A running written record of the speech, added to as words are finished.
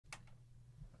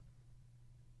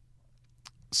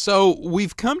So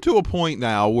we've come to a point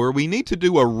now where we need to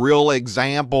do a real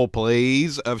example,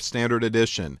 please, of standard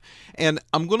addition. And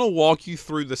I'm going to walk you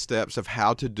through the steps of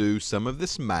how to do some of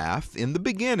this math in the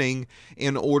beginning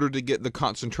in order to get the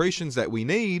concentrations that we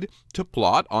need to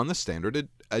plot on the standard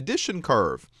addition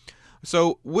curve.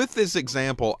 So with this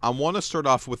example, I want to start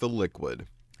off with a liquid,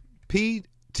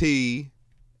 PTFE.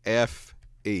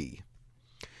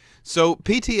 So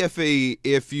PTFE,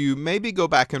 if you maybe go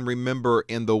back and remember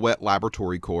in the wet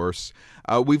laboratory course,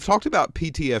 we've talked about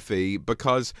PTFE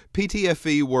because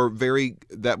PTFE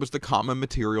that was the common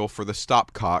material for the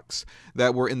stopcocks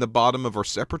that were in the bottom of our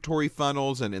separatory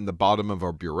funnels and in the bottom of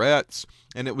our burettes,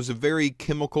 and it was a very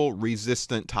chemical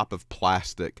resistant type of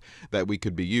plastic that we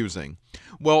could be using.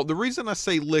 Well, the reason I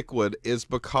say liquid is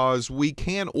because we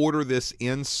can order this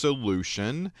in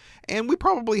solution, and we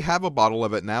probably have a bottle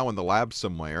of it now in the lab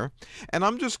somewhere, and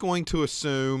I'm just going to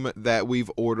assume that we've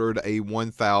ordered a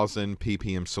 1000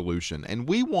 ppm solution, and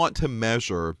we want to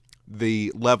measure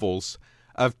the levels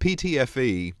of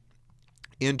PTFE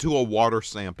into a water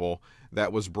sample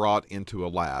that was brought into a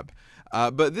lab.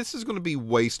 But this is going to be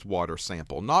wastewater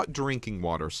sample, not drinking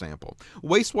water sample.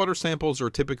 Wastewater samples are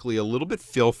typically a little bit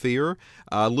filthier,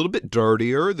 a little bit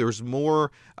dirtier. There's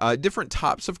more different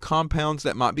types of compounds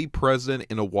that might be present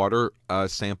in a water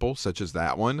sample, such as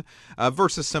that one,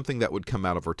 versus something that would come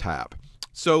out of our tap.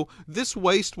 So this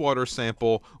wastewater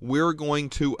sample, we're going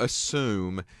to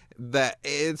assume that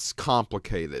it's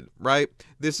complicated, right?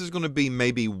 This is going to be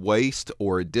maybe waste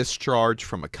or a discharge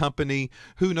from a company.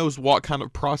 Who knows what kind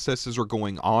of processes are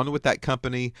going on with that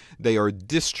company? They are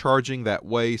discharging that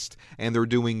waste, and they're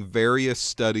doing various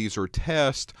studies or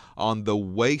tests on the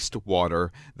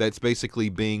wastewater that's basically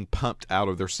being pumped out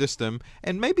of their system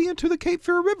and maybe into the Cape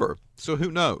Fear River. So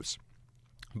who knows?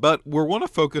 But we want to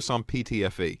focus on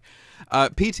PTFE.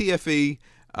 PTFE,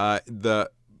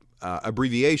 the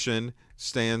abbreviation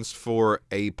stands for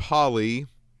a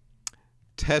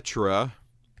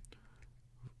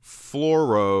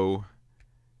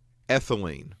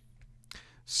polytetrafluoroethylene.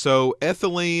 So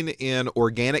ethylene in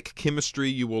organic chemistry,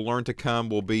 you will learn to come,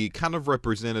 will be kind of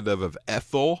representative of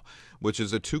ethyl, which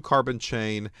is a 2-carbon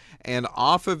chain. And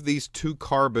off of these 2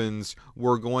 carbons,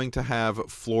 we're going to have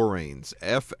fluorines,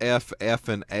 F, F, F,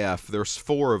 and F. There's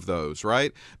 4 of those,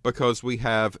 right? Because we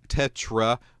have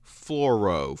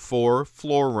tetrafluoro, 4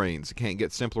 fluorines. It can't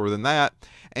get simpler than that.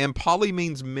 And poly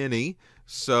means many.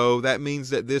 So that means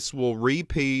that this will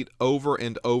repeat over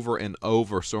and over and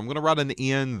over. So I'm going to write an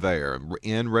N there.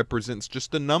 N represents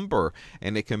just a number,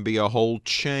 and it can be a whole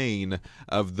chain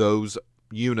of those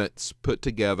units put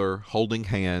together, holding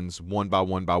hands, one by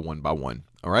one by one by one.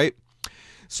 All right?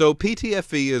 So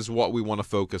PTFE is what we want to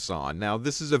focus on. Now,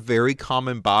 this is a very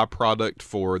common byproduct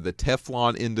for the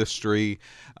Teflon industry.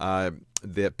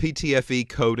 The PTFE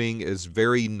coating is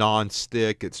very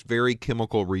non-stick. It's very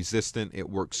chemical resistant. It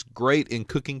works great in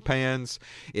cooking pans.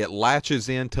 It latches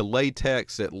into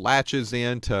latex. It latches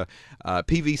into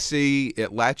PVC.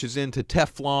 It latches into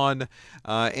Teflon,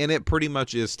 and it pretty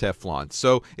much is Teflon.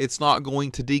 So it's not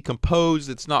going to decompose.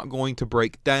 It's not going to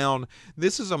break down.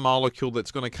 This is a molecule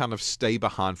that's going to kind of stay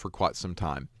behind for quite some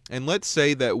time. And let's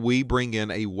say that we bring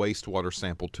in a wastewater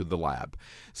sample to the lab.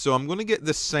 So I'm going to get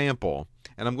the sample,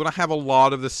 and I'm going to have a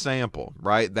lot of the sample,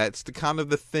 right? That's the kind of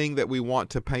the thing that we want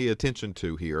to pay attention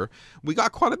to here. We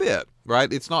got quite a bit,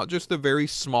 right? It's not just a very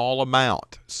small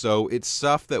amount. So it's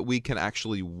stuff that we can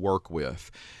actually work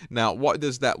with. Now, what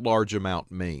does that large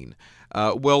amount mean?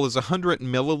 Well, is 100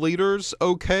 milliliters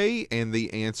okay? And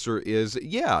the answer is,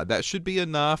 yeah, that should be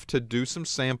enough to do some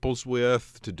samples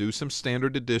with, to do some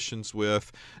standard additions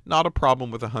with. Not a problem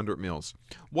with 100 mils.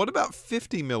 What about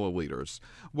 50 milliliters?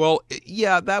 Well,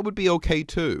 yeah, that would be okay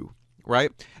too, right?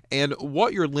 And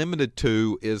what you're limited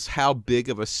to is how big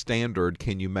of a standard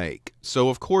can you make. So,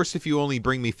 of course, if you only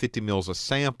bring me 50 mils a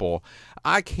sample,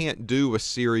 I can't do a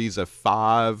series of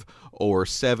 5 or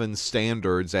 7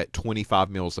 standards at 25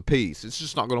 mils a piece. It's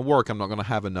just not going to work. I'm not going to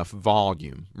have enough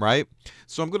volume, right?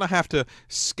 So I'm going to have to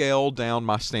scale down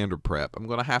my standard prep. I'm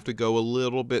going to have to go a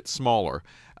little bit smaller.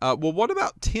 Well, what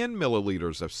about 10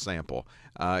 milliliters of sample?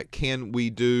 Can we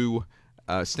do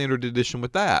standard addition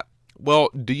with that? Well,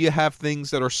 do you have things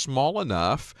that are small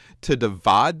enough to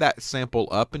divide that sample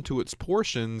up into its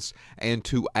portions and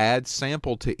to add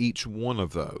sample to each one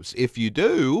of those? If you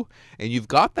do, and you've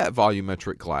got that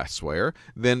volumetric glassware,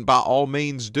 then by all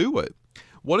means do it.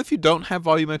 What if you don't have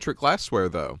volumetric glassware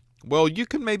though? Well, you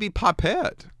can maybe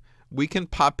pipette. We can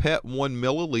pipette 1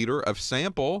 milliliter of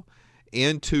sample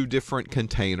into different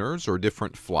containers or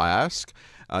different flasks.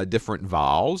 different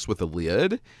vials with a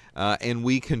lid, and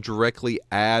we can directly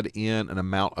add in an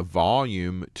amount of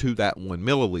volume to that 1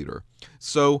 milliliter.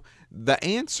 So the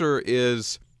answer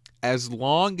is, as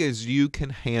long as you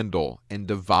can handle and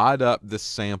divide up the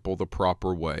sample the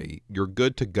proper way, you're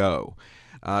good to go.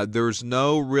 There's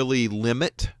no really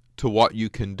limit to what you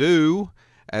can do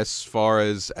as far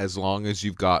as long as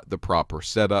you've got the proper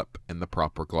setup and the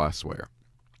proper glassware.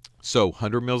 So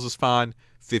 100 mils is fine,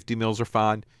 50 mils are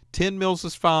fine, 10 mils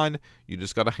is fine. You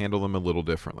just got to handle them a little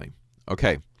differently.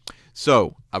 Okay,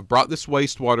 so I've brought this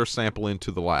wastewater sample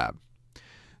into the lab.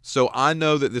 So I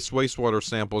know that this wastewater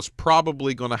sample is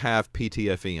probably going to have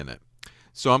PTFE in it.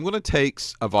 So I'm going to take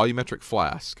a volumetric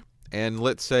flask, and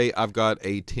let's say I've got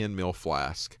a 10 mil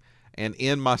flask, and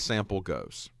in my sample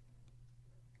goes.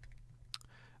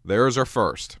 There's our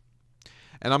first.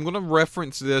 And I'm going to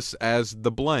reference this as the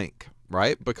blank,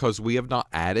 right? Because we have not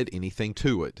added anything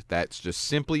to it. That's just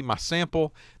simply my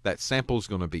sample. That sample is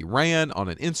going to be ran on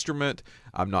an instrument.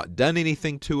 I've not done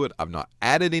anything to it. I've not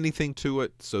added anything to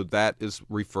it. So that is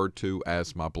referred to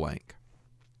as my blank.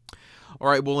 All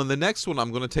right, well, in the next one, I'm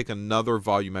going to take another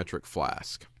volumetric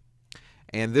flask.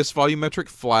 And this volumetric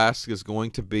flask is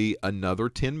going to be another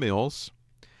 10 mils.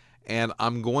 And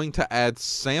I'm going to add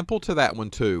sample to that one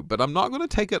too, but I'm not going to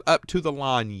take it up to the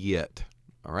line yet.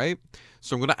 All right,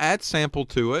 so I'm going to add sample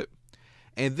to it,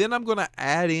 and then I'm going to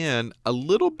add in a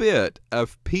little bit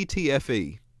of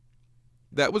PTFE.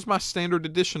 That was my standard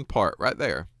addition part right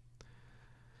there.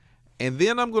 And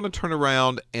then I'm going to turn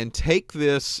around and take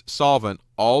this solvent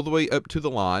all the way up to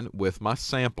the line with my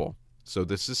sample. So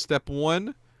this is step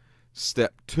 1.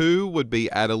 Step 2 would be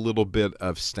add a little bit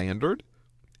of standard.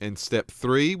 And step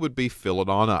 3 would be fill it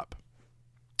on up.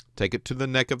 Take it to the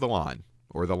neck of the line,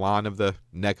 or the line of the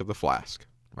neck of the flask,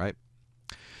 right?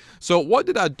 So what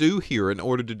did I do here in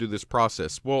order to do this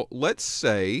process? Well, let's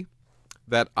say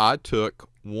that I took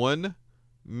 1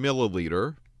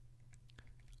 milliliter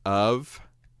of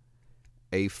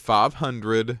a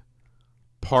 500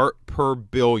 part per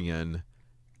billion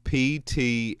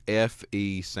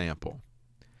PTFE sample,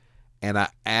 and I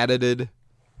added it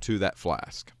to that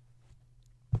flask.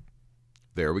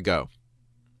 There we go.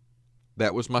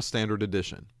 That was my standard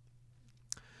addition.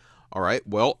 All right,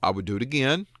 well, I would do it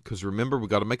again, because remember, we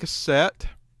got to make a set.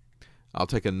 I'll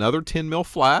take another 10 mil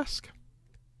flask.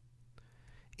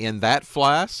 In that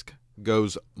flask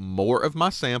goes more of my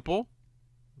sample.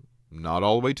 Not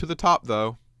all the way to the top,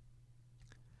 though.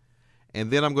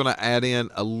 And then I'm going to add in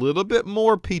a little bit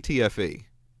more PTFE.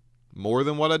 More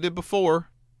than what I did before.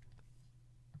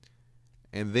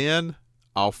 And then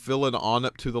I'll fill it on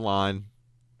up to the line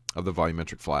of the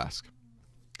volumetric flask.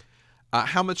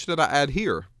 How much did I add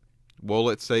here? Well,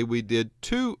 let's say we did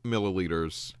 2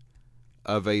 milliliters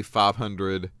of a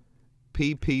 500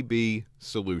 ppb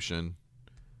solution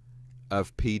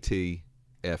of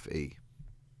PTFE.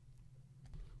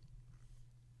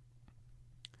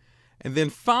 And then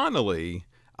finally,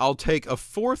 I'll take a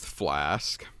 4th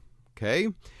flask, okay?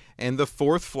 And the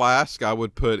 4th flask, I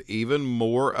would put even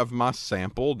more of my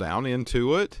sample down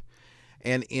into it.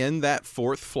 And in that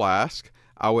 4th flask,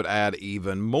 I would add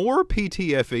even more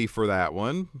PTFE for that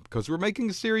one, because we're making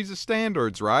a series of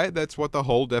standards, right? That's what the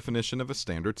whole definition of a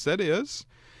standard set is.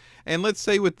 And let's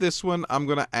say with this one, I'm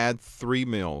going to add 3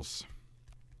 mils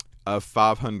of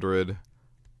 500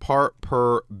 part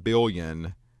per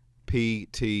billion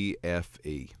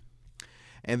PTFE.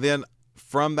 And then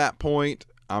from that point,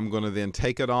 I'm going to then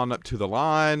take it on up to the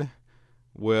line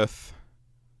with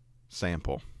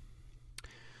sample.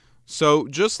 So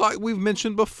just like we've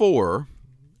mentioned before,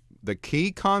 the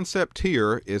key concept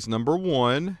here is number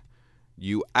 1,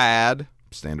 you add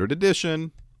standard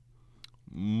addition,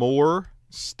 more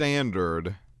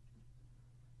standard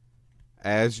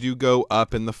as you go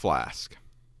up in the flask.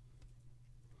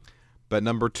 But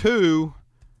number 2,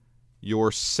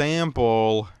 your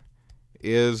sample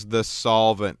is the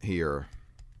solvent here.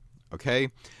 Okay?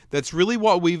 That's really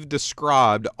what we've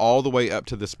described all the way up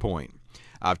to this point.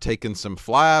 I've taken some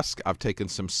flask, I've taken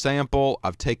some sample,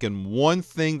 I've taken one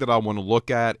thing that I want to look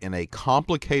at in a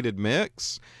complicated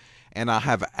mix, and I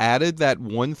have added that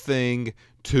one thing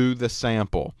to the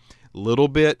sample. Little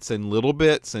bits and little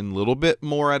bits and little bit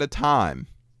more at a time.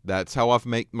 That's how I've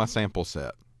made my sample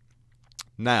set.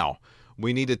 Now,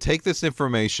 we need to take this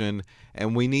information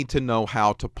and we need to know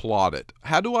how to plot it.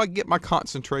 How do I get my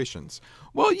concentrations?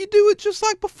 Well, you do it just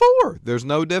like before. There's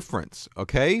no difference,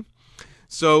 okay?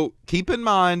 So keep in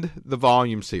mind the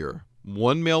volumes here.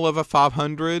 1 mil of a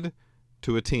 500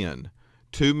 to a 10.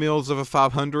 2 mils of a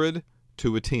 500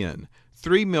 to a 10.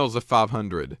 3 mils of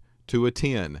 500 to a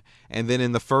 10. And then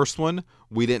in the first one,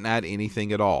 we didn't add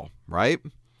anything at all, right?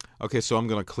 Okay, so I'm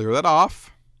going to clear that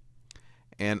off.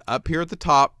 And up here at the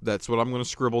top, that's what I'm going to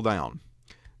scribble down.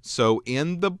 So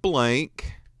in the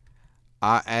blank,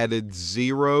 I added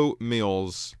 0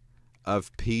 mils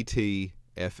of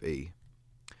PTFE.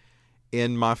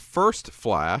 In my first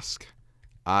flask,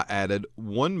 I added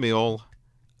 1 mil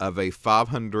of a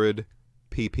 500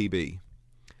 ppb.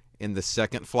 In the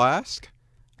second flask,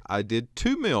 I did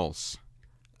 2 mils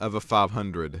of a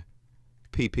 500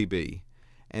 ppb.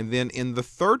 And then in the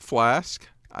third flask,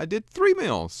 I did 3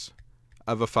 mils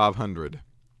of a 500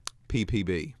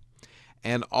 ppb.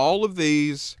 And all of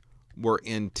these were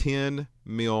in 10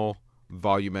 mil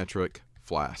volumetric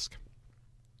flask.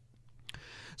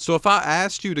 So if I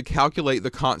asked you to calculate the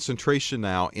concentration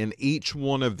now in each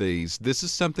one of these, this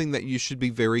is something that you should be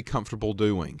very comfortable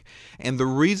doing. And the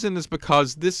reason is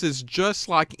because this is just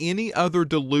like any other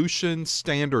dilution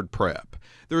standard prep.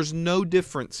 There's no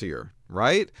difference here,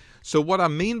 right? So what I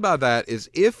mean by that is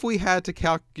if we had to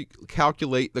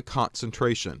calculate the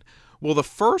concentration, well, the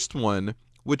first one,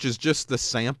 which is just the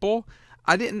sample,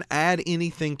 I didn't add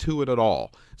anything to it at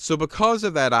all. So because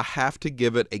of that, I have to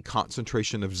give it a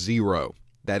concentration of 0.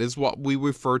 That is what we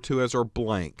refer to as our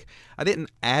blank. I didn't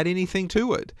add anything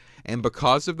to it. And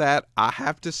because of that, I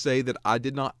have to say that I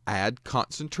did not add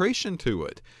concentration to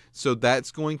it. So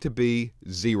that's going to be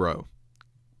 0.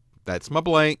 That's my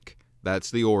blank.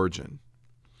 That's the origin.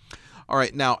 All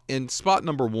right, now in spot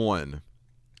number 1,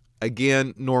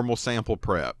 again, normal sample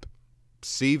prep.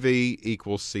 CV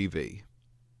equals CV.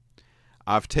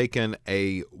 I've taken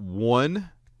a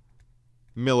 1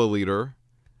 milliliter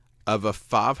of a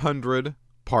 500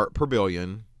 part per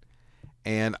billion,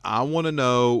 and I want to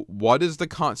know what is the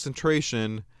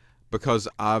concentration because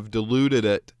I've diluted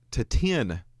it to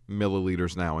 10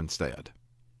 milliliters now instead.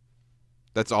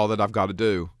 That's all that I've got to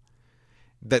do.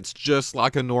 That's just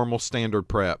like a normal standard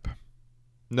prep.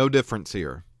 No difference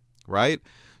here, right?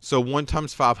 So 1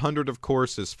 times 500, of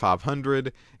course, is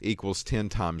 500 equals 10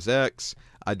 times x.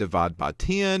 I divide by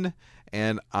 10,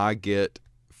 and I get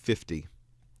 50.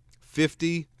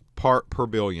 50 part per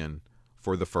billion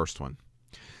for the first one.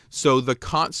 So the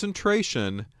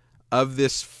concentration of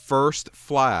this first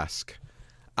flask,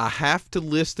 I have to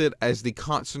list it as the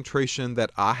concentration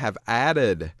that I have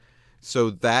added.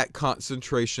 So that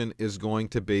concentration is going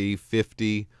to be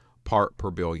 50 part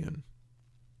per billion.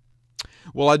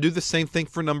 Well, I do the same thing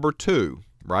for number 2,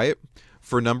 right?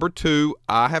 For number 2,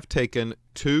 I have taken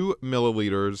 2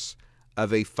 milliliters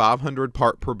of a 500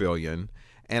 part per billion,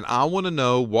 and I want to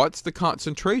know what's the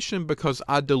concentration because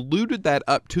I diluted that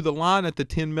up to the line at the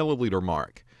 10 milliliter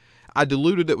mark. I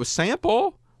diluted it with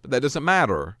sample, but that doesn't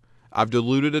matter. I've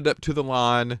diluted it up to the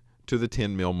line to the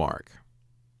 10 mil mark.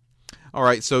 All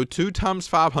right, so 2 times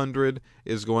 500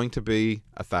 is going to be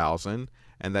 1,000,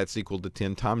 and that's equal to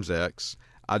 10 times x.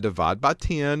 I divide by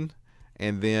 10,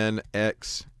 and then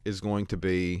x is going to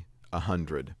be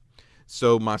 100.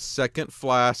 So my second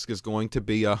flask is going to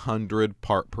be 100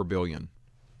 part per billion.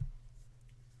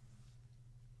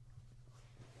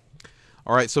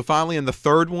 All right, so finally in the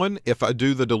third one, if I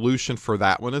do the dilution for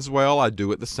that one as well, I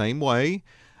do it the same way.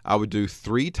 I would do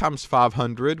 3 times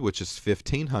 500, which is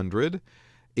 1,500,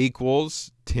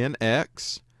 equals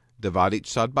 10x, divide each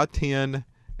side by 10,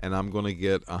 and I'm going to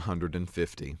get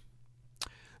 150.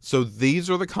 So these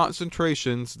are the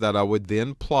concentrations that I would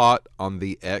then plot on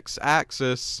the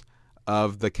x-axis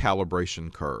of the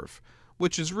calibration curve,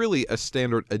 which is really a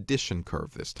standard addition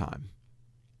curve this time.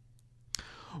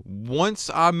 Once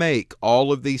I make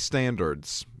all of these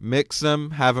standards, mix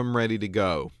them, have them ready to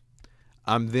go,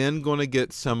 I'm then going to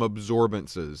get some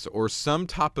absorbances or some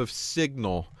type of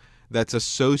signal that's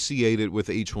associated with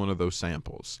each one of those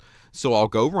samples. So I'll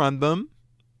go run them.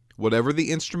 Whatever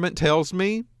the instrument tells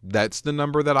me, that's the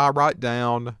number that I write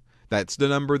down. That's the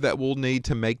number that we'll need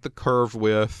to make the curve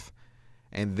with.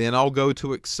 And then I'll go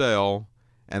to Excel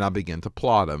and I begin to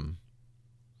plot them.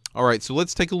 All right, so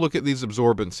let's take a look at these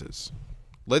absorbances.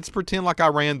 Let's pretend like I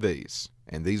ran these,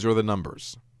 and these are the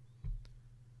numbers.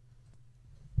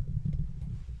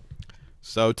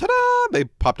 So, ta-da! They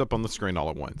popped up on the screen all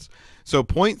at once. So,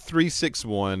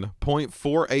 0.361,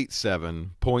 0.487,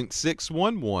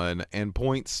 0.611, and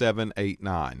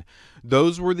 0.789.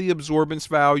 Those were the absorbance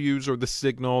values or the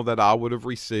signal that I would have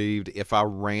received if I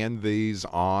ran these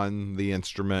on the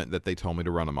instrument that they told me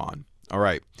to run them on. All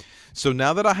right. So,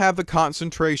 now that I have the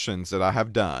concentrations that I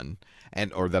have done,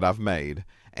 or that I've made,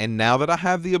 and now that I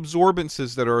have the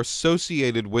absorbances that are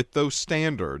associated with those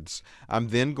standards, I'm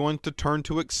then going to turn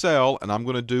to Excel and I'm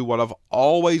going to do what I've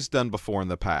always done before in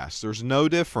the past. There's no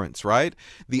difference, right?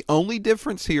 The only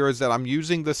difference here is that I'm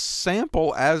using the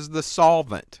sample as the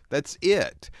solvent. That's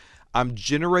it. I'm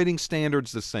generating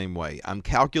standards the same way. I'm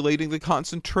calculating the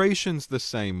concentrations the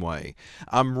same way.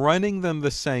 I'm running them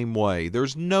the same way.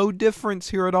 There's no difference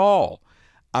here at all.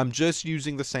 I'm just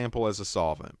using the sample as a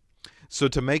solvent. So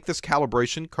to make this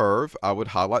calibration curve, I would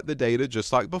highlight the data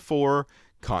just like before,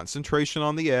 concentration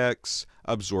on the X,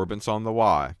 absorbance on the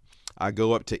Y. I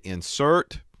go up to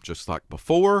insert, just like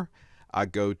before. I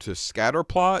go to scatter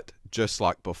plot, just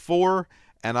like before,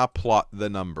 and I plot the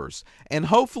numbers. And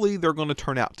hopefully they're going to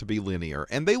turn out to be linear.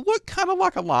 And they look kind of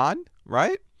like a line,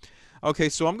 right? Okay,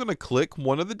 so I'm going to click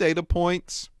one of the data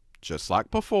points, just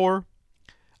like before.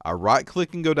 I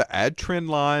right-click and go to Add Trend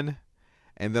Line.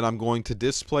 And then I'm going to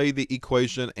display the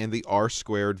equation and the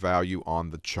R-squared value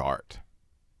on the chart.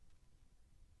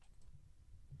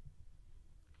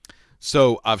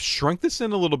 So I've shrunk this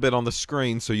in a little bit on the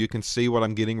screen so you can see what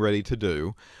I'm getting ready to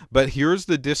do. But here's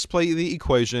the display the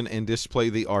equation and display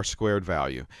the R-squared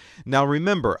value. Now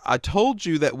remember, I told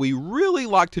you that we really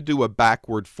like to do a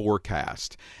backward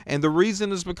forecast. And the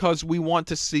reason is because we want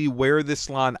to see where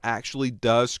this line actually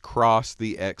does cross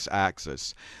the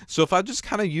x-axis. So if I just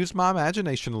kind of use my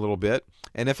imagination a little bit,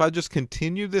 and if I just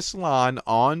continue this line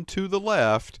on to the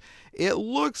left, it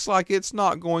looks like it's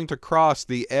not going to cross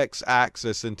the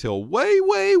x-axis until way,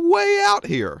 way, way out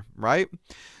here, right?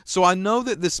 So I know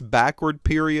that this backward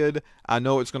period, I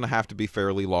know it's going to have to be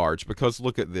fairly large because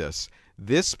look at this.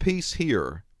 This piece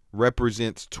here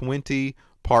represents 20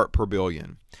 part per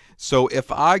billion. So if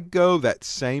I go that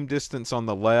same distance on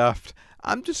the left,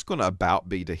 I'm just going to about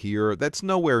be to here. That's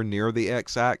nowhere near the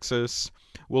x-axis.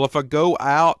 Well, if I go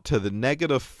out to the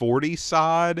 -40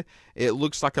 side, it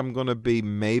looks like I'm going to be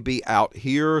maybe out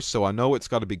here, so I know it's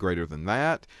got to be greater than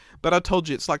that. But I told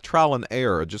you, it's like trial and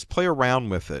error. Just play around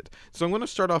with it. So I'm going to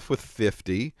start off with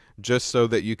 50, just so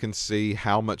that you can see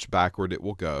how much backward it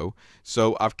will go.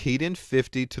 So I've keyed in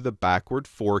 50 to the backward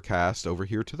forecast over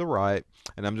here to the right,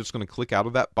 and I'm just going to click out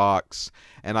of that box,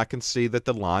 and I can see that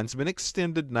the line's been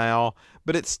extended now,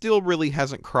 but it still really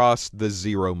hasn't crossed the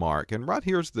 0 mark. And right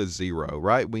here's the 0,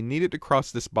 right? We need it to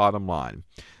cross this bottom line.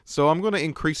 So I'm going to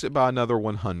increase it by another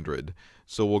 100.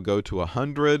 So we'll go to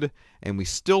 100, and we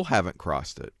still haven't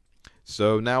crossed it.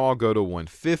 So now I'll go to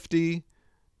 150,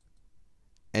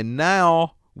 and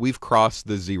now we've crossed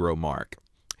the 0 mark.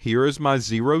 Here is my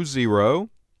 0,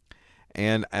 0,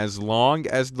 and as long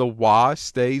as the Y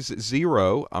stays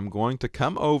 0, I'm going to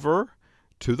come over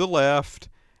to the left,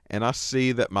 and I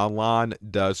see that my line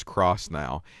does cross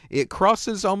now. It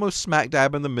crosses almost smack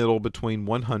dab in the middle between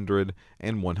 100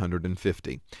 and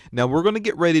 150. Now we're going to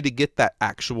get ready to get that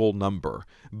actual number,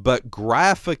 but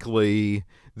graphically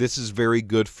this is very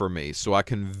good for me, so I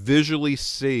can visually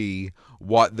see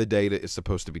what the data is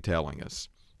supposed to be telling us.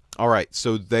 All right,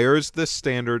 so there's the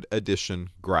standard addition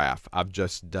graph. I've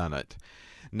just done it.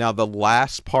 Now the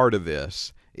last part of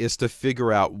this is to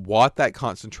figure out what that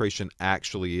concentration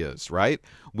actually is, right?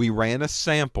 We ran a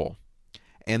sample,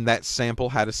 and that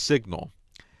sample had a signal.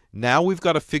 Now we've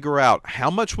got to figure out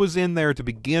how much was in there to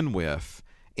begin with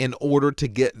in order to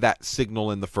get that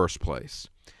signal in the first place.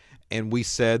 And we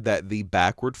said that the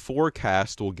backward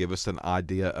forecast will give us an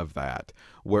idea of that.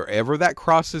 Wherever that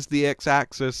crosses the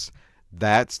x-axis,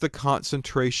 that's the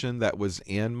concentration that was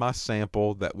in my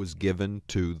sample that was given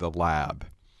to the lab.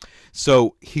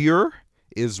 So here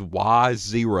is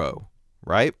Y0,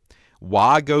 right?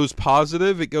 Y goes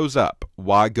positive, it goes up.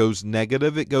 Y goes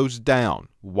negative, it goes down.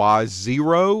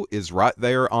 Y0 is right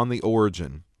there on the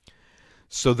origin.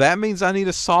 So that means I need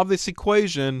to solve this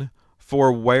equation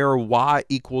for where Y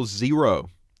equals 0.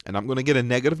 And I'm going to get a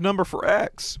negative number for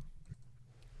X.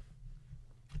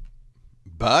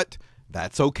 But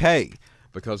that's okay,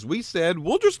 because we said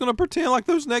we're just going to pretend like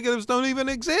those negatives don't even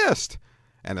exist.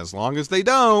 And as long as they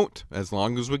don't, as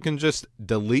long as we can just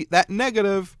delete that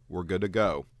negative, we're good to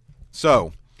go.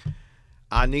 So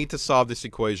I need to solve this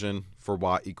equation for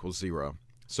Y equals 0.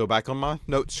 So back on my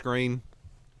note screen,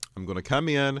 I'm going to come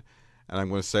in and I'm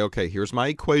going to say, okay, here's my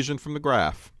equation from the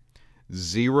graph.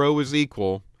 0 is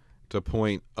equal to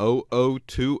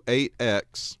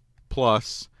 0.0028x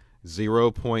plus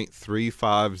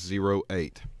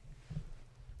 0.3508.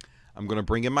 I'm going to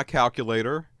bring in my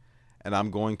calculator, and I'm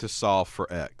going to solve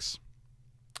for x.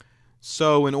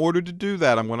 So in order to do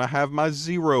that, I'm going to have my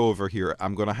 0 over here.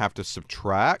 I'm going to have to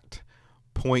subtract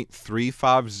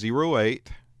 0.3508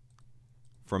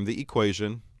 from the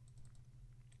equation.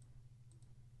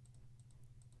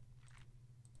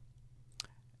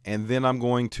 And then I'm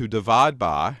going to divide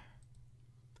by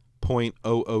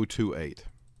 0.0028.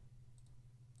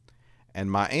 And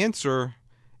my answer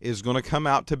is going to come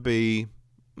out to be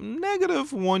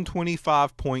negative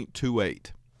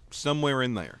 125.28, somewhere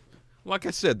in there. like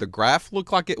I said, the graph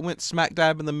looked like it went smack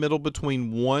dab in the middle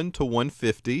between 1 to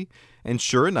 150, and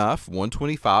sure enough,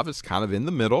 125 is kind of in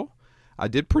the middle. I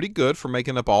did pretty good for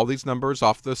making up all these numbers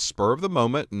off the spur of the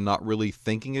moment and not really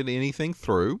thinking anything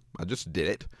through. I just did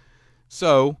it.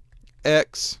 So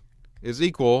x is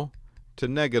equal to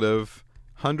negative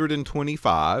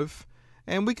 125,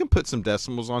 and we can put some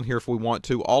decimals on here if we want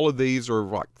to. All of these are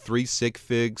like 3 sig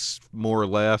figs, more or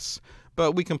less,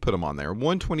 but we can put them on there.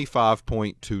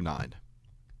 125.29.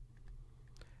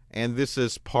 And this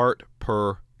is part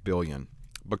per billion,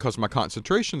 because my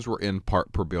concentrations were in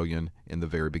part per billion in the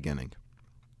very beginning.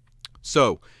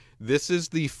 So this is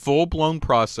the full-blown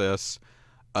process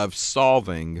of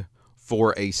solving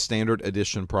for a standard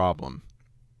addition problem.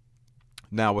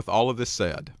 Now, with all of this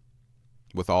said,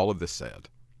 we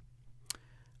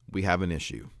have an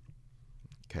issue,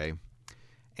 okay?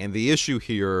 And the issue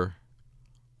here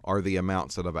are the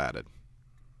amounts that I've added.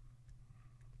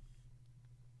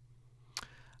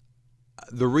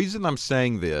 The reason I'm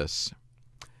saying this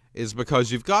is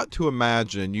because you've got to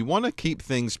imagine you want to keep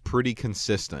things pretty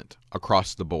consistent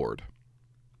across the board.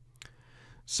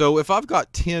 So if I've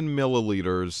got 10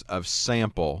 milliliters of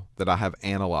sample that I have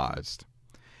analyzed,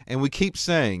 and we keep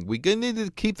saying we need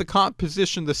to keep the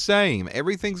composition the same,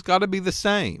 everything's got to be the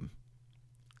same.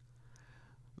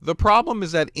 The problem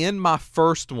is that in my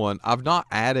first one, I've not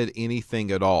added anything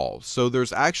at all. So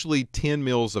there's actually 10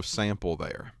 mils of sample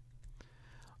there.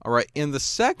 All right, in the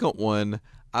second one,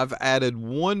 I've added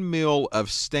 1 mil of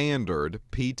standard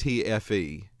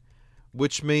PTFE,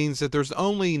 which means that there's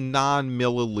only 9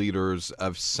 milliliters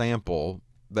of sample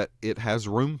that it has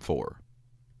room for.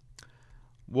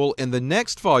 Well, in the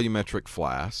next volumetric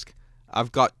flask,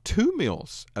 I've got 2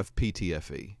 mils of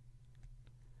PTFE.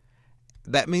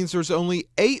 That means there's only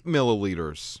 8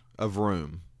 milliliters of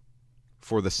room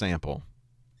for the sample.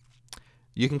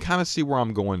 You can kind of see where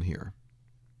I'm going here.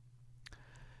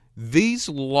 These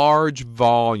large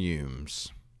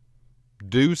volumes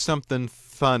do something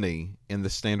funny in the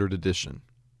standard edition.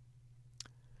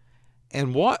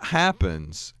 And what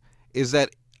happens is that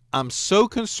I'm so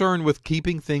concerned with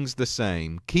keeping things the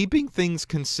same, keeping things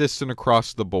consistent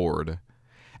across the board,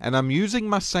 and I'm using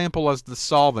my sample as the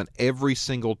solvent every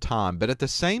single time. But at the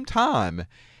same time,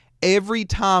 every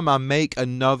time I make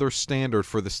another standard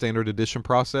for the standard addition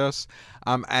process,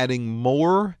 I'm adding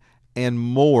more and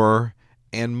more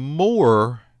and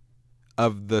more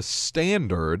of the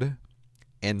standard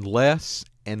and less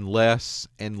and less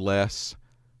and less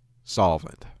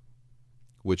solvent,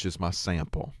 which is my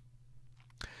sample.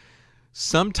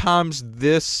 Sometimes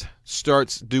this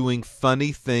starts doing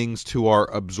funny things to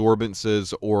our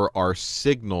absorbances or our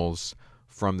signals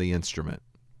from the instrument.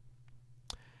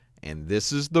 And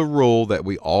this is the rule that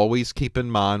we always keep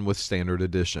in mind with standard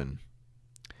addition.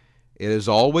 It is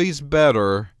always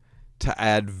better to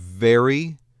add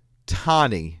very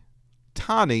tiny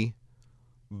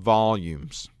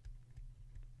volumes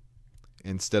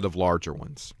instead of larger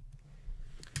ones.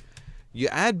 You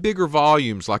add bigger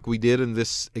volumes like we did in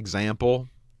this example,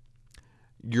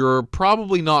 you're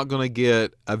probably not going to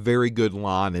get a very good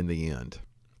line in the end.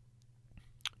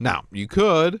 Now, you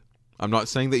could. I'm not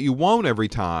saying that you won't every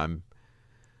time.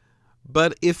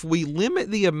 But if we limit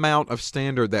the amount of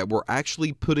standard that we're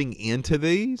actually putting into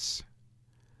these,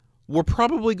 we're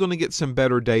probably going to get some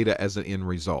better data as an end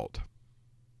result.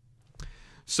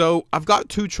 So I've got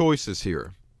two choices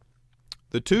here.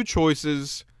 The two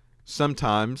choices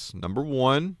sometimes, number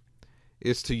one,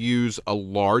 is to use a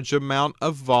large amount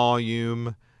of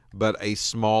volume but a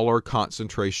smaller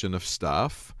concentration of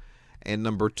stuff. And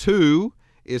number two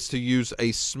is to use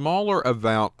a smaller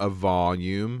amount of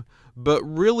volume but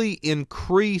really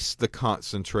increase the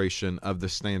concentration of the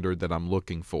standard that I'm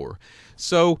looking for.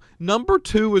 So number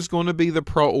two is going to be the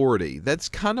priority. That's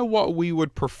kind of what we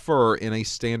would prefer in a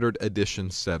standard addition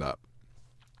setup.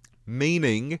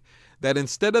 Meaning that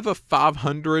instead of a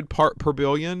 500 part per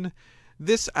billion,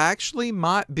 this actually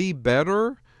might be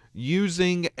better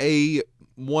using a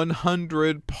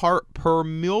 100 part per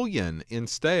million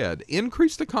instead.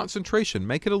 Increase the concentration,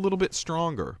 make it a little bit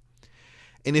stronger.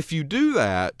 And if you do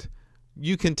that,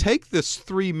 you can take this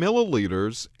 3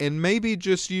 milliliters and maybe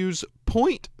just use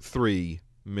 0.3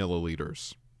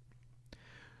 milliliters.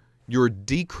 You're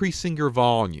decreasing your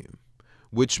volume,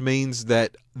 which means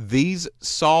that these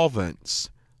solvents,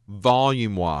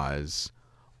 volume-wise,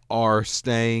 are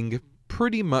staying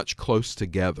pretty much close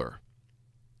together.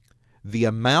 The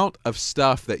amount of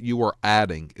stuff that you are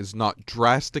adding is not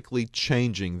drastically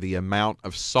changing the amount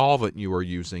of solvent you are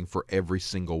using for every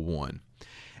single one.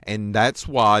 And that's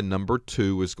why number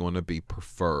two is going to be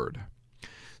preferred.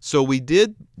 So we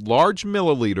did large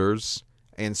milliliters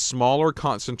and smaller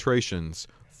concentrations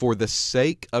for the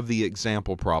sake of the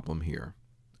example problem here.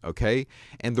 Okay?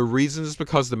 And the reason is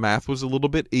because the math was a little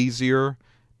bit easier,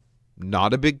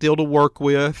 not a big deal to work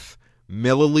with,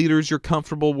 milliliters you're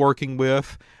comfortable working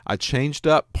with. I changed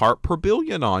up part per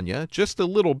billion on you, just a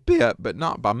little bit, but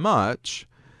not by much.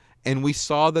 And we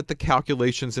saw that the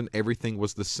calculations and everything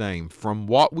was the same from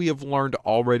what we have learned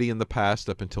already in the past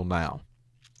up until now.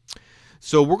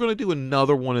 So we're going to do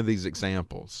another one of these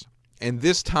examples. And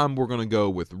this time we're going to go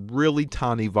with really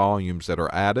tiny volumes that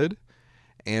are added.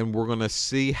 And we're going to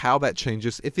see how that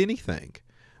changes, if anything.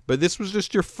 But this was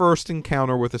just your first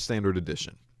encounter with a standard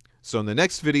addition. So in the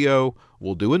next video,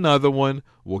 we'll do another one.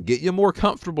 We'll get you more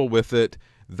comfortable with it.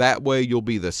 That way you'll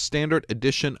be the standard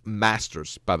addition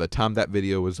masters by the time that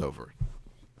video is over.